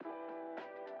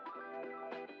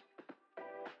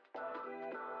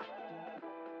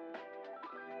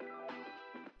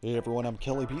Hey everyone, I'm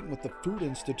Kelly Beaton with the Food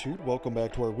Institute. Welcome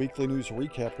back to our weekly news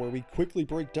recap where we quickly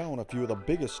break down a few of the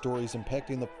biggest stories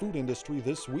impacting the food industry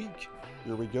this week.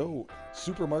 Here we go.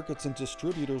 Supermarkets and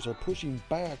distributors are pushing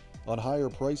back on higher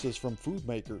prices from food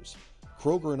makers.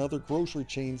 Kroger and other grocery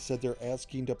chains said they're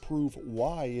asking to prove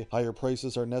why higher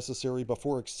prices are necessary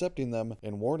before accepting them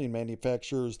and warning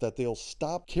manufacturers that they'll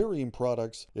stop carrying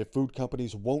products if food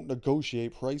companies won't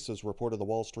negotiate prices, reported the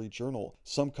Wall Street Journal.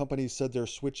 Some companies said they're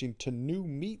switching to new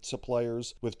meat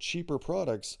suppliers with cheaper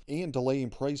products and delaying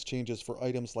price changes for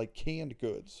items like canned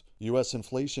goods. U.S.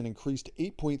 inflation increased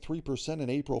 8.3% in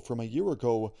April from a year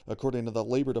ago, according to the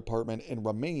Labor Department, and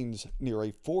remains near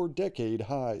a 4-decade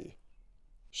high.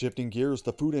 Shifting gears,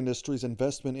 the food industry's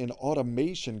investment in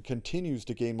automation continues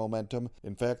to gain momentum.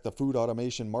 In fact, the food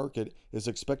automation market is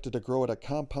expected to grow at a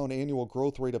compound annual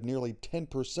growth rate of nearly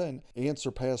 10% and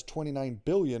surpass $29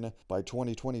 billion by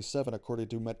 2027, according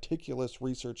to meticulous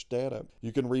research data.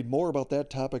 You can read more about that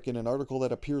topic in an article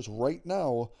that appears right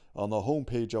now on the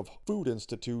homepage of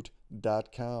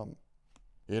foodinstitute.com.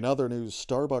 In other news,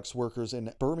 Starbucks workers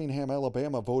in Birmingham,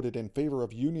 Alabama voted in favor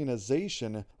of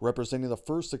unionization, representing the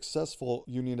first successful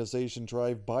unionization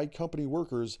drive by company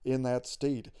workers in that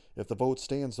state. If the vote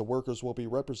stands, the workers will be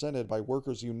represented by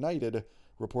Workers United,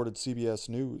 reported CBS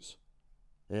News.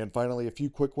 And finally, a few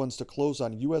quick ones to close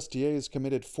on. USDA has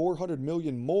committed $400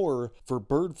 million more for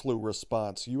bird flu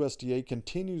response. USDA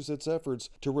continues its efforts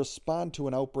to respond to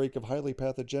an outbreak of highly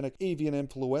pathogenic avian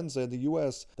influenza in the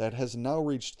U.S. that has now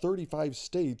reached 35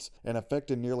 states and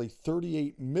affected nearly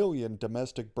 38 million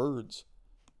domestic birds.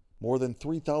 More than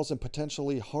 3,000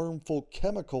 potentially harmful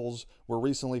chemicals were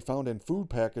recently found in food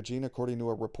packaging, according to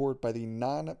a report by the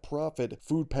non-profit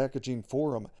Food Packaging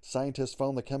Forum. Scientists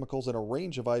found the chemicals in a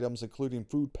range of items, including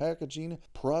food packaging,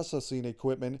 processing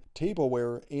equipment,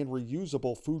 tableware, and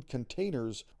reusable food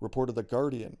containers, reported The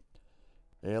Guardian.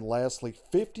 And lastly,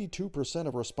 52%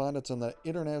 of respondents in the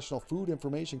International Food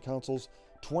Information Council's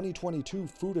 2022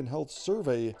 Food and Health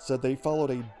Survey said they followed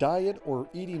a diet or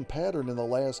eating pattern in the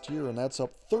last year, and that's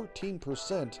up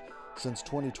 13% since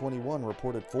 2021,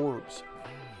 reported Forbes.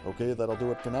 Okay, that'll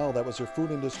do it for now. That was your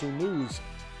food industry news.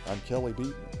 I'm Kelly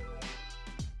Beaton.